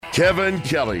Kevin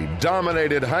Kelley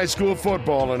dominated high school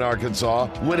football in Arkansas,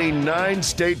 winning 9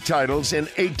 state titles in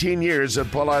 18 years at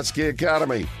Pulaski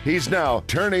Academy. He's now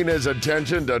turning his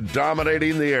attention to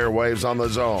dominating the airwaves on the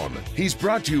Zone. He's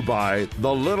brought to you by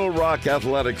the Little Rock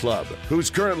Athletic Club, who's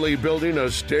currently building a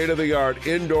state-of-the-art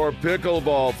indoor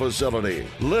pickleball facility.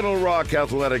 Little Rock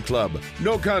Athletic Club.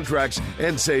 No contracts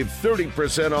and save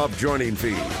 30% off joining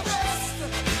fees.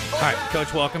 All right,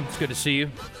 Coach, welcome. It's good to see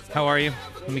you. How are you?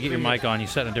 Let me get your mic on. You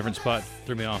sat in a different spot.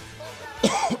 Threw me off.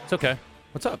 It's okay.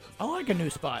 What's up? I like a new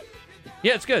spot.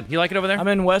 Yeah, it's good. You like it over there? I'm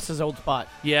in Wes's old spot.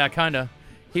 Yeah, kind of.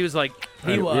 He was like...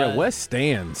 Yeah, Wes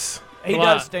stands. He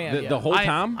does stand. The whole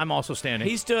time? I'm also standing.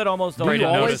 He stood almost the Do whole you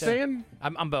time. always stand?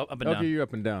 I'm up and down. Okay, you're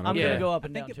up and down. I'm Okay. going to go up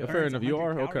and down, too. Fair enough. You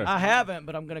are? Okay. I haven't,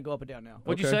 but I'm going to go up and down now.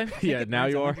 What'd you say? Yeah, now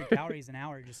you are. 100 calories an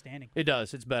hour just standing. It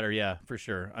does. It's better, yeah, for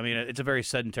sure. I mean, it's a very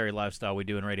sedentary lifestyle we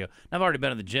do in radio. I've already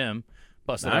been at the gym,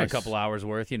 busted out a couple hours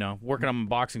worth, working on my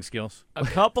boxing skills. A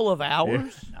couple of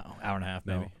hours? No, hour and a half,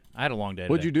 maybe. I had a long day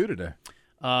What'd today. you do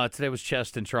today? Today was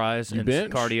chest and tris and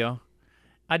bench? cardio.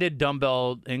 I did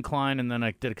dumbbell incline, and then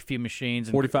I did a few machines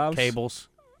and 45s? cables.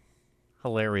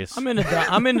 Hilarious. I'm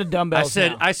into dumbbells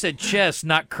now. I said chest,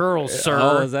 not curls, sir.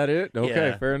 Oh, is that it? Okay,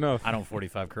 Yeah. fair enough. I don't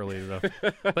 45 curl either,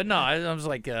 though. But no, I was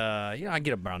like, I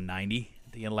get up around 90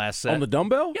 at the last set. On the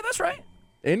dumbbell? Yeah, that's right.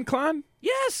 Incline?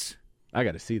 Yes. I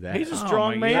got to see that. He's a Oh,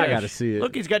 strong my man. gosh. I got to see it.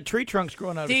 Look, he's got tree trunks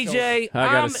growing out of his shoulders. DJ, I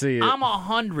gotta see it. I'm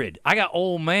 100. I got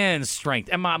old man strength,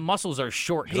 and my muscles are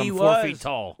short because He I'm was 4 feet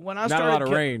tall. When I Not started a lot of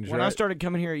range, When I right? started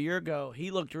coming here a year ago, he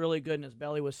looked really good, and his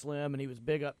belly was slim, and he was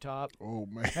big up top. Oh,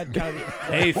 man. Had kind of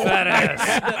Hey, fat ass.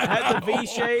 had the V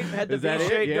shape, had the Is V that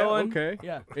shape it? Yeah, going. okay.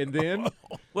 Yeah. And then?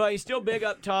 Well, he's still big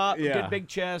up top. Yeah. Good big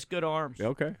chest, good arms.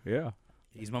 Okay, yeah.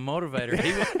 He's my motivator.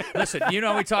 Listen,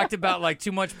 we talked about like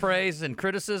too much praise and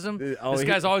criticism. This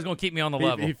guy's always going to keep me on the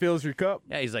level. He fills your cup?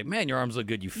 Yeah, he's like, man, your arms look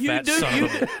good, you You fat do, son you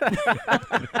of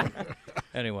a...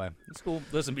 Anyway, it's cool.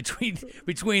 Listen,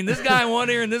 between this guy in one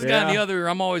ear and this guy in the other ear,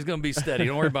 I'm always going to be steady.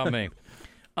 Don't worry about me.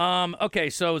 Okay,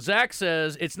 so Zach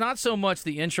says it's not so much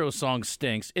the intro song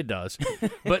stinks. It does.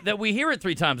 But that we hear it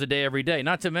 3 times a day every day.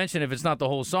 Not to mention if it's not the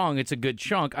whole song, it's a good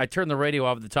chunk. I turn the radio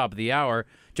off at the top of the hour.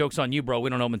 Joke's on you, bro. We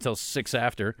don't open until 6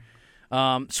 after.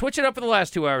 Switch it up for the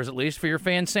last 2 hours at least for your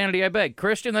fan sanity, I beg.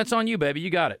 Christian, that's on you, baby. You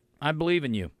got it. I believe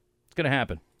in you. It's going to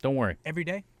happen. Don't worry. Every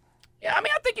day? Yeah, I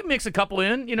mean, I think you mix a couple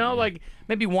in, like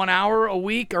maybe 1 hour a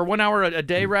week or 1 hour a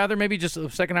day, rather. Maybe just a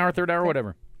second hour, third hour,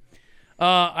 whatever.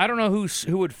 I don't know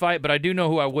who would fight, but I do know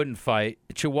who I wouldn't fight.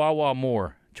 Chihuahua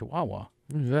Moore. Chihuahua?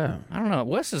 Who's that? I don't know.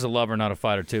 Wes is a lover, not a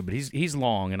fighter, too, but he's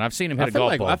long, and I've seen him hit a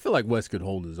golf ball. I feel like Wes could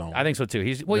hold his own. I think so, too.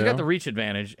 He's got the reach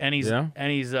advantage, and he's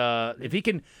if he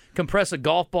can compress a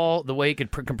golf ball the way he could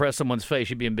compress someone's face,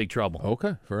 he'd be in big trouble.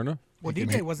 Okay, fair enough. Well,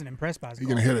 DJ wasn't impressed by his golf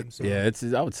gonna hit it. game, so.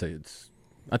 Yeah, I would say it's.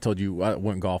 I told you I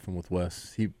went golfing with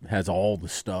Wes. He has all the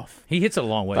stuff. He hits it a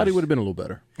long way. Thought he would have been a little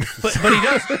better. But he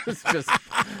does. It's just,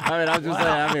 I'm just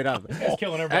saying. He's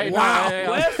killing everybody. Hey,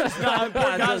 Wes is not,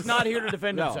 poor guy's not here to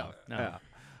defend himself. No. Yeah.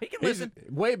 He can He's listen.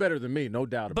 way better than me, no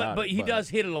doubt about it. But he does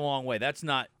hit it a long way. That's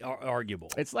not arguable.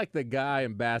 It's like the guy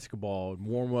in basketball and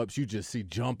warm-ups you just see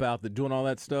jump out, doing all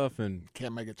that stuff, and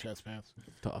Can't make a chest pass.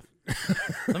 tough.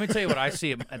 Let me tell you what I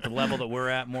see at the level that we're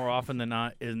at more often than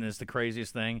not, and it's the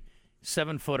craziest thing.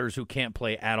 7-footers who can't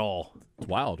play at all. It's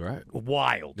wild, right?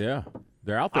 Wild. Yeah.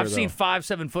 They're out there, I've seen 5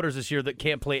 7-footers this year that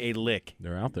can't play a lick.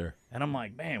 They're out there. And I'm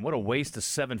like, man, what a waste of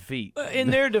 7 feet.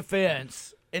 In their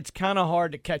defense, it's kind of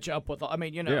hard to catch up with. I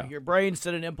mean, Yeah. your brain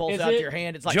sent an impulse Is out it? to your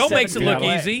hand. It's like Joe 7 makes it feet look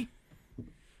away. easy.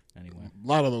 Anyway. A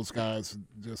lot of those guys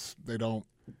they don't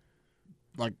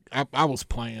like. I was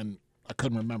playing. I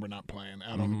couldn't remember not playing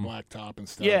out on the blacktop and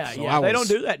stuff. Yeah, so yeah. I They was-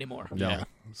 don't do that anymore. Yeah.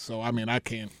 So I mean, I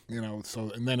can't.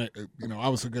 So and then I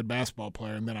was a good basketball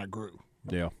player, and then I grew.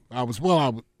 Yeah.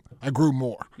 I grew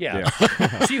more. Yeah.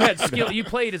 So you had skill. You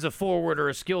played as a forward or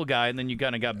a skill guy, and then you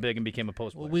kind of got big and became a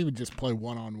post player. Well, we would just play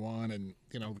 1-on-1, and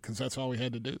because that's all we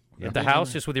had to do. At the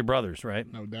house, just with your brothers,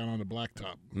 right? No, down on the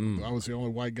blacktop. I was the only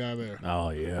white guy there. Oh,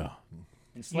 yeah.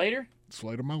 And Slater?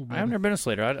 Slater Mobile. I've never been a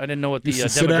Slater. I didn't know what the Used to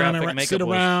sit down demographic and makeup sit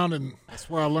was. around, and that's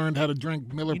where I learned how to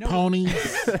drink Miller Ponies.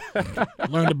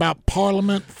 Learned about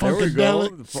Parliament,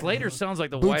 Funkadelic, Slater sounds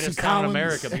like the Bootsy whitest town in Collins.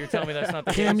 America, but you're telling me that's not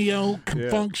the case. Cameo,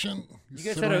 Confunction.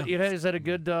 You guys had a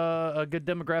good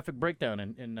demographic breakdown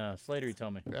in Slater. You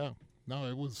tell me. Yeah, no,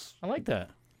 it was. I like that.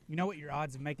 You know what your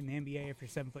odds of making the NBA if you're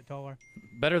 7 foot taller?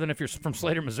 Better than if you're from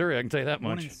Slater, Missouri. I can tell you that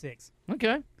 1 much. in 6. Okay.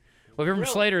 Well, if you're from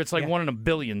Slater, it's like Yeah. 1 in a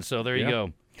billion. So there you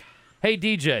go. Hey,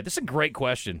 DJ, this is a great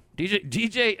question.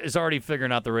 DJ is already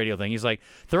figuring out the radio thing. He's like,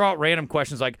 throw out random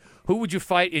questions like, who would you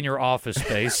fight in your office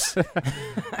space?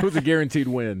 Who's a guaranteed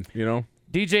win,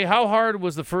 DJ, how hard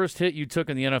was the first hit you took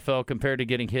in the NFL compared to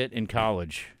getting hit in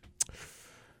college?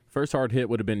 First hard hit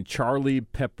would have been Charlie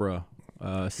Pepra,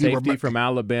 safety from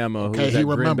Alabama, who was at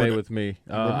Green Bay with me.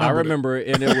 I remember it,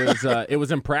 and it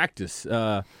was in practice.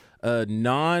 A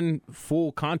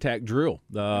non-full contact drill.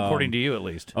 According to you, at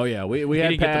least. Oh, yeah. We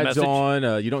had pads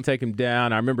on. You don't take them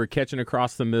down. I remember catching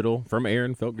across the middle from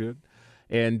Aaron. Felt good.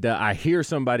 And I hear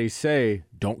somebody say,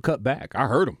 don't cut back. I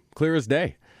heard him, clear as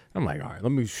day. I'm like, all right,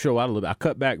 let me show out a little bit. I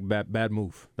cut back, bad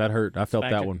move. That hurt. I felt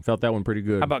that one. Felt that one pretty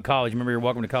good. How about college? Remember your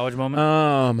welcome to college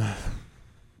moment?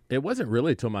 It wasn't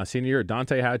really until my senior year.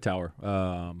 Dante Hightower,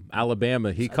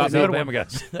 Alabama. He caught me. Alabama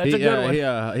guys. That's a good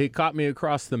one. He caught me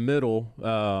across the middle.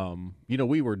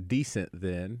 We were decent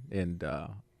then, and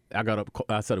I got up.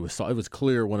 I said it was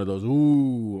clear. One of those.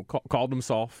 Ooh, called him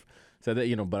soft. Said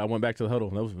that, but I went back to the huddle.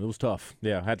 And it was tough.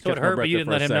 Yeah, I had to catch my breath there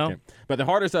for a second. But the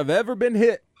hardest I've ever been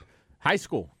hit, high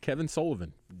school, Kevin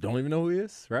Sullivan. Don't even know who he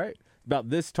is, right? About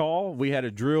this tall. We had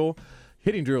a drill.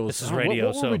 Hitting drills. This is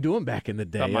radio. What were we doing back in the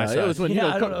day? It was when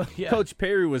Yeah. Coach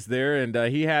Perry was there, and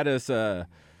he had us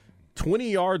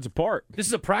 20 yards apart. This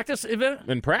is a practice event?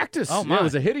 In practice. Oh, my. Yeah, it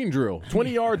was a hitting drill,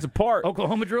 20 yards apart.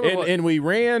 Oklahoma drill? And we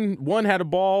ran. One had a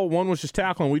ball. One was just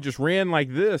tackling. We just ran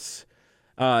like this.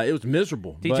 It was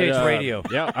miserable. DJ's radio.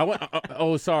 Yeah, I went.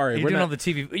 Sorry. You're doing on the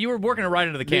TV. You were working right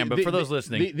into the camera, but for those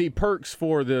listening. The perks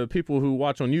for the people who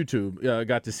watch on YouTube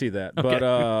got to see that. Okay.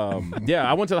 But, yeah,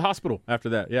 I went to the hospital after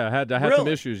that. Yeah, I had Really? some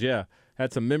issues, yeah.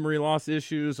 Had some memory loss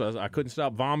issues. I couldn't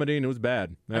stop vomiting. It was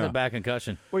bad. That's Yeah. a bad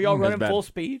concussion. Were y'all running bad. full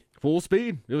speed? Full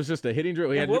speed. It was just a hitting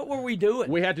drill. What were we doing?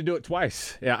 We had to do it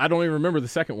twice. Yeah, I don't even remember the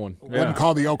second one. It wasn't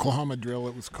called the Oklahoma drill.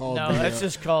 It was called No, that's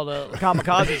just called a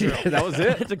kamikaze drill. That was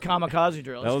it. It's a kamikaze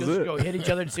drill. That Let's was just it. go hit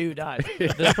each other and see who dies.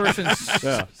 This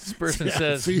person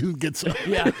says, see who gets up.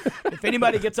 Yeah. If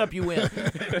anybody gets up, you win.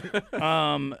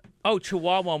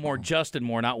 Chihuahua more, Justin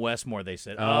more, not Wes more, they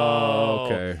said. Oh,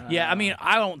 okay. Yeah, I mean,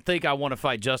 I don't think I want to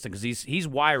fight Justin because he's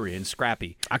wiry and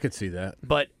scrappy, I could see that.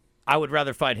 but I would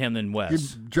rather fight him than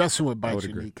Wes. Justin would bite would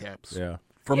your agree. kneecaps. Yeah.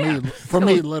 For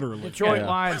me, literally. Detroit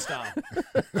Lion style.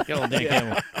 Get a little Dan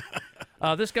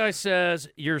Campbell. This guy says,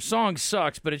 your song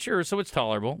sucks, but it's yours, so it's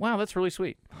tolerable. Wow, that's really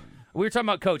sweet. We were talking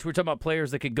about coach. We were talking about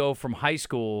players that could go from high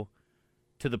school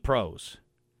to the pros.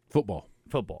 Football.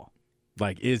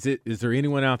 Like, is there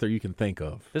anyone out there you can think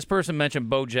of? This person mentioned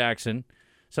Bo Jackson.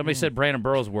 Somebody said Brandon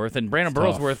Burlsworth, and Brandon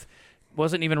Tough. Burlsworth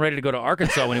wasn't even ready to go to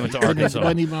Arkansas when he went to Arkansas.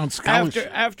 Wasn't even on scholarship.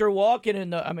 After walking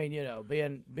in the,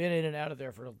 being in and out of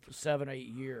there for 7 or 8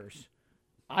 years,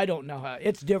 I don't know how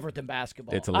it's different than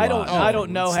basketball. It's a I lot.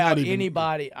 don't know It's how not even-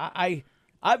 anybody.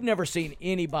 I've never seen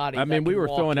anybody. I mean, that we can were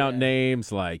walk throwing out in.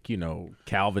 names like,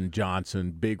 Calvin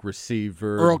Johnson, big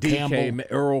receiver,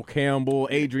 Earl Campbell,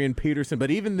 Adrian Peterson.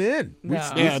 But even then, we No.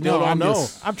 still I'm don't know.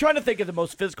 just- I'm trying to think of the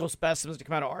most physical specimens to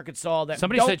come out of Arkansas that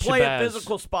Somebody don't said play Shabazz. a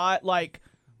physical spot like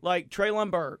Traylon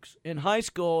Burks. In high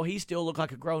school, he still looked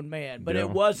like a grown man, but Yeah.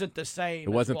 it wasn't the same. It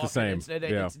wasn't the as same. walking.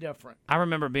 Yeah. It's different. I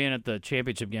remember being at the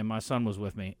championship game. My son was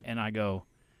with me, and I go,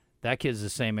 that kid's the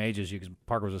same age as you because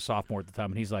Parker was a sophomore at the time.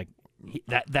 And he's like,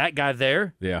 that guy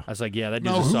there? Yeah. I was like, yeah, that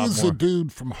No, dude's a who's the sophomore.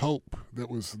 dude from Hope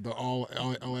that was the all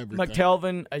everything?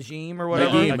 McKelvin Ajim or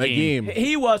whatever. Agim.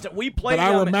 He wasn't. We played But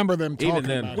I him. remember them Even talking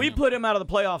then. about We him. put him out of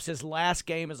the playoffs his last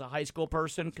game as a high school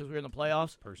person because we were in the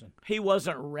playoffs. He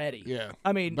wasn't ready. Yeah.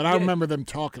 I mean, But I remember them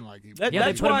talking like he. That, Yeah,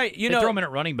 that's they put why him, they throw him in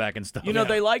at running back and stuff.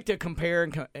 they like to compare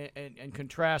and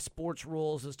contrast sports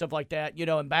rules and stuff like that.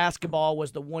 And basketball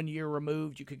was the 1 year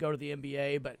removed. You could go to the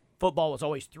NBA, but football was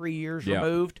always 3 years Yeah.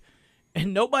 removed.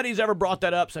 And nobody's ever brought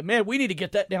that up. Said, man, we need to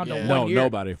get that down to Yeah. 1 No, year.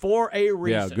 nobody. For a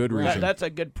reason. Yeah, good reason. That's a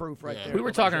good proof right there. We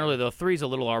were talking earlier, though. 3's a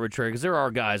little arbitrary because there are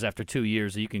guys after 2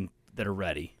 years that are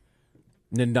ready.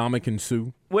 Ndamukong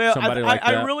Suh. Well, somebody like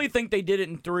I that. really think they did it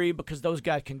in 3 because those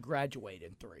guys can graduate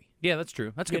in 3. Yeah, that's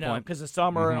true. That's a good point. Because of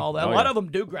summer and all that. Oh, a lot yeah. of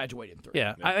them do graduate in 3.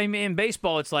 Yeah, I mean, in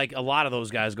baseball, it's like a lot of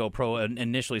those guys go pro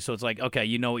initially, so it's like, okay,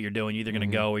 you know what you're doing. You're either going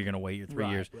to go or you're going to wait your 3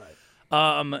 years.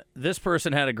 Right. This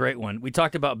person had a great one. We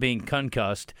talked about being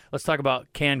concussed. Let's talk about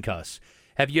can cuss.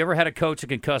 Have you ever had a coach that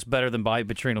can cuss better than Bobby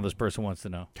Petrino? This person wants to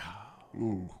know.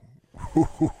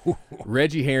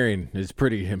 Reggie Herring is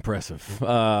pretty impressive.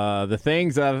 The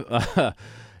things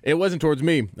it wasn't towards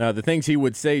me. The things he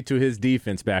would say to his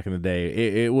defense back in the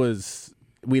day, it was.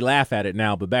 We laugh at it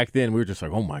now, but back then we were just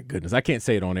like, oh my goodness, I can't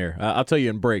say it on air. I'll tell you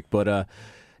in break, but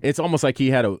it's almost like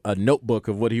he had a notebook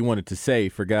of what he wanted to say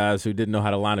for guys who didn't know how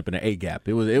to line up in an A gap.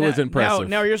 It was impressive.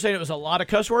 Now you're saying it was a lot of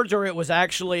cuss words, or it was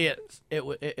actually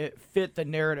it fit the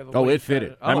narrative? Of Oh, what it fit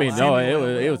it. I mean,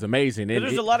 it was amazing.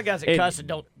 There's a lot of guys that cuss and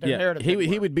don't. Their narrative.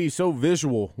 He would be so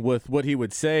visual with what he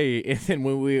would say, and then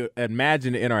when we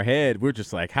imagine it in our head, we're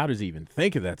just like, how does he even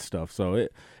think of that stuff? So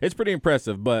it's pretty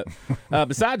impressive. But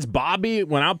besides Bobby,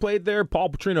 when I played there, Paul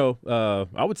Petrino,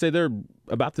 I would say they're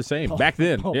about the same back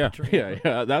then. Yeah.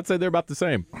 I'd say they're about the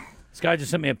same. This guy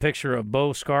just sent me a picture of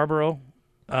Bo Scarborough.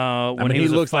 He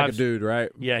looks like a dude, right?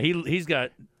 Yeah, he's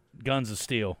got guns of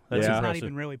steel. That's He's not impressive.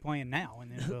 even really playing now in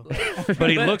the NFL. But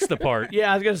he looks the part.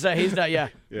 Yeah, I was gonna say he's not. Yeah,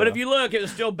 but if you look, it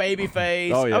was still baby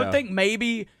face. Oh, yeah. I would think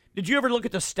maybe. Did you ever look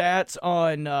at the stats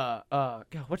on God,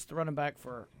 what's the running back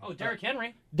for? Oh, Derrick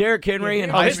Henry. Derrick Henry in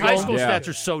Oh, high his school. high school Yeah. stats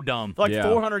are so dumb. Like Yeah.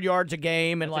 400 yards a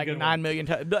game and like good 9 million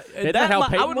times. Isn't that how I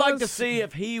Peyton would like to was? see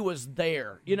if he was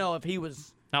there. You know, if he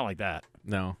was. Not like that.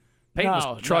 No. Peyton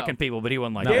No, was trucking no. people, but he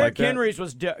wasn't like Not that. Derrick that. Henry's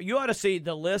was. You ought to see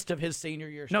the list of his senior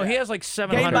year. No, stats. he has like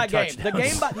 700 game by game. touchdowns. The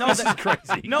game by no, This is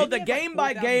crazy. No, the game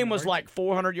by game was like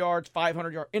 400 yards,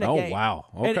 500 yards in a Oh, game. wow.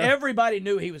 And Okay. everybody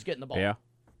knew he was getting the ball. Yeah.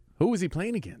 Who was he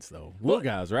playing against, though? Little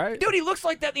guys, right? Dude, he looks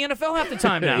like that in the NFL half the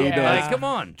time now. He does. Like, come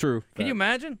on. True. Can you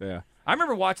imagine? Yeah. I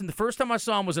remember watching the first time I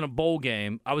saw him was in a bowl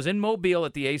game. I was in Mobile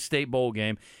at the A-State bowl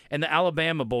game, and the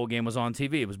Alabama bowl game was on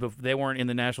TV. It was they weren't in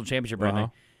the national championship or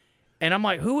anything. And I'm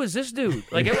like, who is this dude?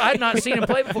 Like, I had not seen him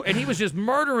play before, and he was just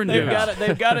murdering They've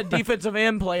dudes. got a defensive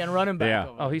end playing running back. Yeah.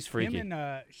 over Oh, there. he's freaky. Him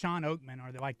and Sean Oakman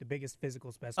are the biggest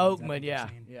physical specimens. I've Oakman, ever yeah,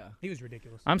 seen. yeah. He was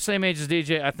ridiculous. I'm same age as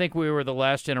DJ. I think we were the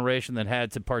last generation that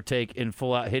had to partake in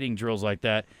full-out hitting drills like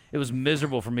that. It was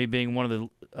miserable for me being one of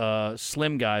the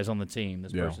slim guys on the team,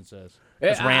 this person says.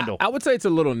 That's Randall. I would say it's a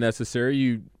little necessary.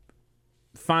 You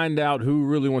find out who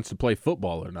really wants to play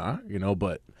football or not,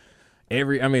 but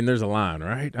there's a line,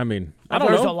 right? I mean, I don't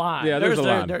There's know. a line. Yeah, there's a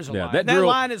line. There's a Yeah, line. that That drill-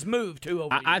 line has moved too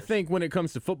over. I think when it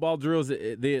comes to football drills,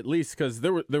 they at least because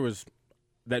there was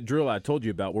that drill I told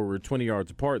you about where we're 20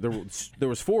 yards apart. There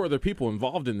was 4 other people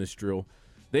involved in this drill.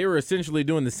 They were essentially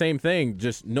doing the same thing,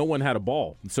 just no one had a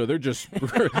ball, so they're just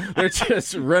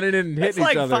running in and hitting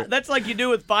each other. That's like you do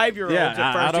with 5-year-olds Yeah, at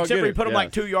I first, don't except get for you it. put them Yeah.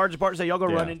 like 2 yards apart and say y'all go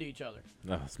run Yeah. into each other.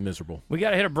 Oh, it's miserable. We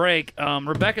got to hit a break.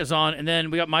 Rebecca's on, and then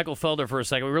we got Michael Felder for a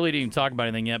second. We really didn't even talk about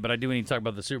anything yet, but I do need to talk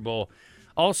about the Super Bowl.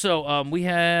 Also, we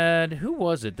had, who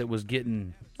was it that was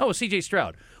getting, C.J.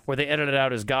 Stroud, where they edited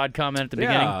out his God comment at the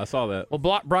beginning. Yeah, I saw that. Well,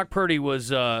 Brock Purdy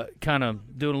was kind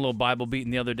of doing a little Bible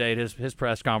beating the other day at his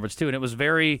press conference, too, and it was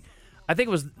I think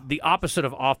it was the opposite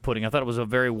of off-putting. I thought it was a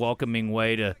very welcoming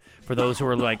way for those who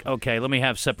are like, okay, let me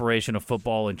have separation of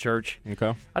football and church.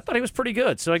 Okay. I thought he was pretty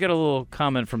good, so I got a little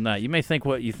comment from that. You may think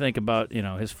what you think about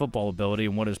his football ability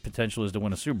and what his potential is to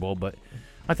win a Super Bowl, but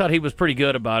I thought he was pretty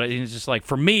good about it. He's just like,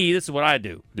 for me, this is what I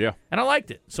do. Yeah. And I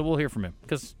liked it, so we'll hear from him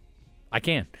because I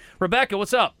can. Rebecca,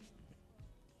 what's up?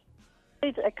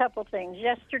 A couple things.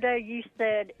 Yesterday you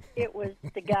said it was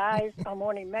the guys on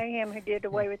Morning Mayhem who did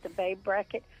away with the Babe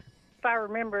bracket. If I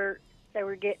remember, they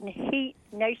were getting heat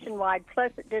nationwide.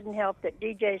 Plus, it didn't help that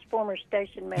DJ's former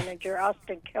station manager,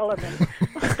 Austin Kellerman,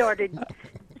 started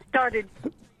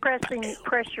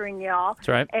pressuring y'all. That's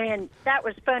right. And that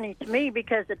was funny to me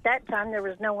because at that time there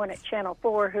was no one at Channel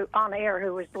 4 who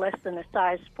was less than a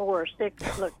size 4 or 6,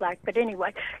 it looked like. But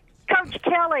anyway, Coach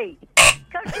Kelley,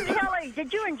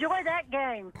 did you enjoy that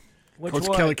game?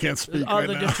 Coach Kelley can't speak right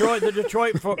the now. Detroit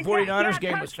 49ers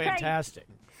game was Coach K. fantastic.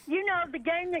 You know, the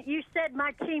game that you said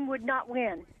my team would not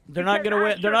win. They're not going to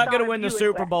win. They're not going to win the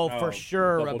Super Bowl for Oh,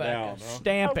 sure, double Rebecca. down, huh?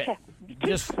 Stamp Okay. it.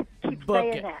 Just Keep book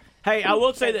saying it. that. Hey, I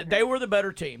will say that they were the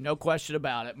better team, no question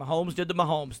about it. Mahomes did the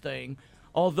Mahomes thing.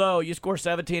 Although you score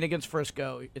 17 against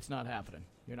Frisco, it's not happening.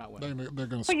 You're not winning. They're going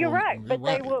to Well, score. you're right, but You're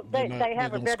they will. They, They're they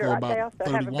have a gonna better. score They about also have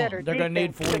a 31. better. They're going to need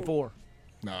defense. 44.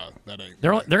 No, that ain't.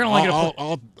 They're gonna like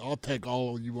it. I'll take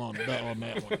all you want to bet on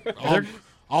that one.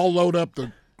 I'll load up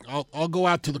the. I'll go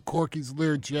out to the Corky's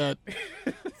Learjet,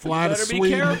 fly to Better be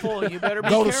Sweden, careful. You better be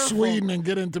go to careful. Sweden and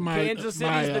get into my Kansas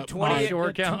City's my, the 20 offshore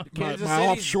account. my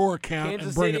offshore account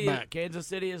and bring it back. Kansas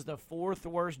City is the 4th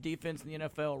worst defense in the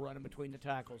NFL running between the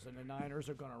tackles, and the Niners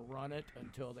are going to run it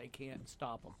until they can't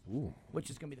stop them, which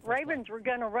is going to be the first Ravens were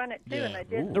going to run it too, and they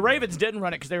didn't. The Ravens didn't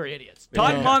run it because they were idiots.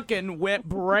 Todd Monken went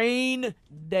brain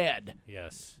dead.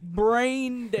 Yes.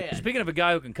 Brain dead. Speaking of a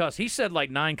guy who can cuss, he said like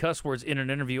 9 cuss words in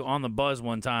an interview on the Buzz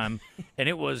one time, and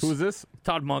it was Who was this?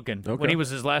 Todd Monken. Okay. When he was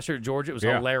his last year at Georgia, it was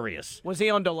Yeah. hilarious. Was he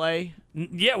on delay?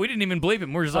 Yeah, we didn't even believe him.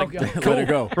 We were just like, Okay. cool, Let it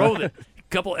go. roll with it.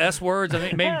 Couple S words. I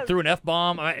think maybe threw an F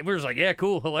bomb. We were just like, yeah,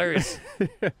 cool, hilarious.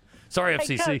 Sorry, Hey,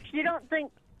 FCC. Coach, you don't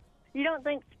think You don't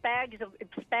think Spags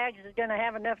is going to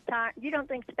have enough time? You don't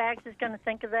think Spags is going to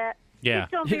think of that? Yeah.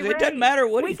 He's gonna be It ready. doesn't matter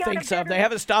what We he got a thinks of. better- They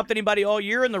haven't stopped anybody all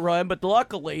year in the run, but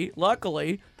luckily,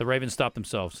 The Ravens stopped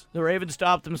themselves. the Ravens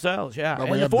stopped themselves, yeah. But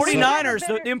we And the have the 49ers,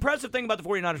 same- the impressive thing about the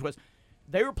 49ers was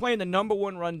they were playing the number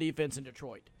one run defense in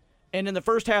Detroit. And in the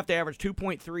first half, they averaged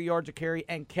 2.3 yards a carry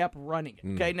and kept running it.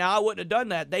 Okay, now I wouldn't have done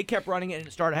that. They kept running it, and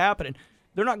it started happening.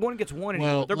 They're not going against one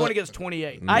anymore. Well, They're going look- against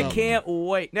 28. I can't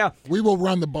wait. Now, We will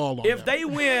run the ball on if them. they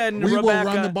win, we Rebecca, will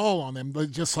run the ball on them,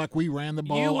 but just like we ran the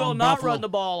ball on you will Buffalo. not run the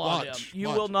ball on them. You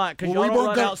will not, because y'all don't weren't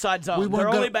run gonna- outside zone. weren't They're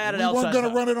only gonna- bad at we outside weren't going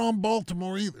zone. to run it on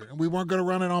Baltimore either, and we weren't going to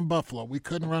run it on Buffalo. We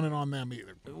couldn't run it on them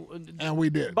either, and we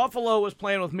did. Buffalo was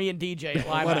playing with me and DJ at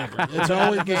linebacker. Whatever. It's We've had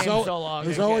always the game there's al- so long.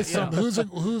 there's Okay, always yeah. something.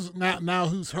 Who's now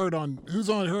who's hurt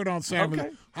on Sam? Okay.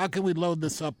 How can we load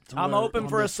this up? To I'm where open on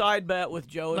for a this- side bet with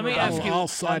Joe. Let and me Rebecca ask you- I'll on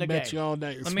side the bet game. you all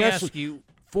day. Let me ask Especially you.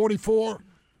 44.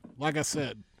 Like I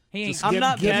said, He ain't. Just I'm give-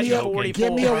 not give me betting a- 44.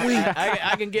 give me a week.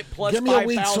 I can get plus give me a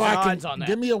week 5,000 so I odds on can that.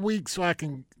 give me a week so I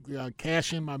can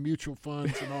cash in my mutual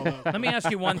funds and all that. Let me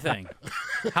ask you one thing.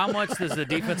 How much does the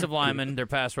defensive lineman, their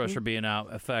pass rusher being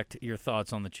out, affect your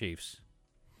thoughts on the Chiefs?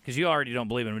 Because you already don't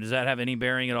believe in them. Does that have any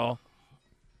bearing at all?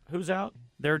 Who's out?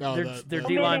 Their No, their the-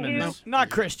 D linemen. No. Not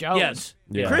Chris Jones. Yes.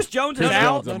 Yeah. Chris Jones is Chris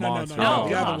out. Jones is a monster. No,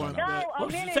 The come other on. one. No, I a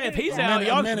was minute saying if he's who's out, A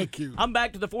y'all- Menacue. I'm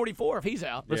back to the 44 if he's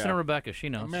out. Listen Yeah. to Rebecca. She A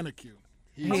knows. Menacue.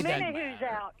 A He minute doesn't who's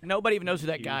out. Nobody even knows who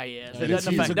that guy is. It He's-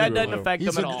 doesn't he's affect, a that good doesn't one. affect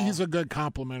him at all. He's a good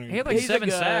complimentary. He had like He's a 7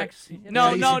 good- sacks.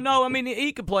 No, he's no, a- no. I mean,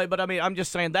 he could play, but I mean, I'm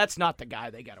just saying that's not the guy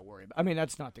they got to worry about. I mean,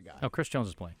 that's not the guy. No, Chris Jones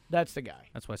is playing. That's the guy.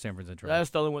 That's why Sanford's in trouble. That's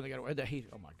the only one they got to worry about. He's,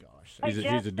 oh my gosh. Hey, He's a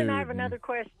Justin, dude. I have another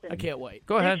question. I can't wait.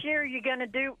 Go ahead. This year, are you going to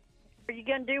do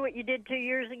what you did 2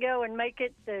 years ago and make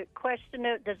it the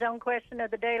zone question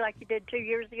of the day like you did 2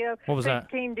 years ago? What was Which that?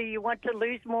 team do you want to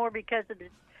lose more because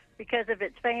of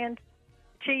its fans?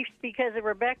 Chiefs because of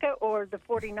Rebecca, or the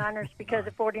 49ers because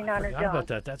of 49ers Forgot John? about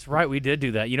that. That's right. We did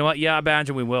do that. You know what? Yeah, I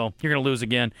imagine we will. You're going to lose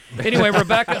again. Anyway,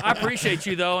 Rebecca, I appreciate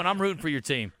you, though, and I'm rooting for your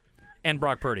team and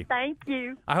Brock Purdy. Thank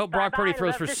you. I hope Brock Bye-bye. Purdy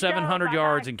throws Love for the show. 700 Bye-bye.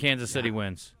 yards and Kansas City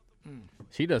wins.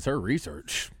 She does her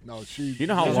research. No, she. You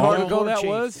know how She's long hardcore ago that Chiefs.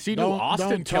 was? She knew Don't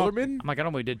Austin talk- Kellerman? I'm like, I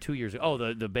don't know what we did 2 years ago.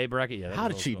 Oh, the Bay Bracket? Yeah. that How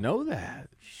was did old she school. know that?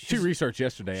 She researched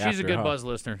yesterday. She's a after, good huh? buzz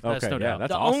listener. That's Okay, no yeah, doubt.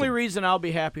 that's The awesome. only reason I'll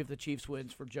be happy if the Chiefs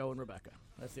wins for Joe and Rebecca.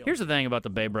 That's the only Here's the thing about the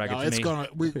Bay Bracket No, to it's me. gonna.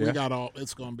 We Yeah. got all.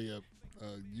 It's gonna be a.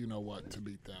 You know what to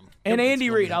beat them. And It's Andy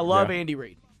gonna Reid. be- I love Yeah. Andy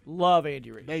Reid. Love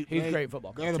Andy Reid. They- He's a they- great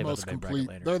football coach. They're the Tell you most about the Bay complete. Bracket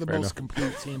later. They're the Fair most enough.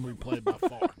 complete team we played by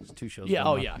far. It's 2 shows. Yeah, going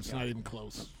oh on. yeah. It's not even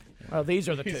close. Well, these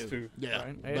are the two. Yeah, Right?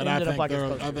 It but I ended up think like it's they're.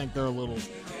 supposed I to. think they're a little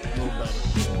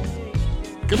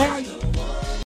better. Goodbye.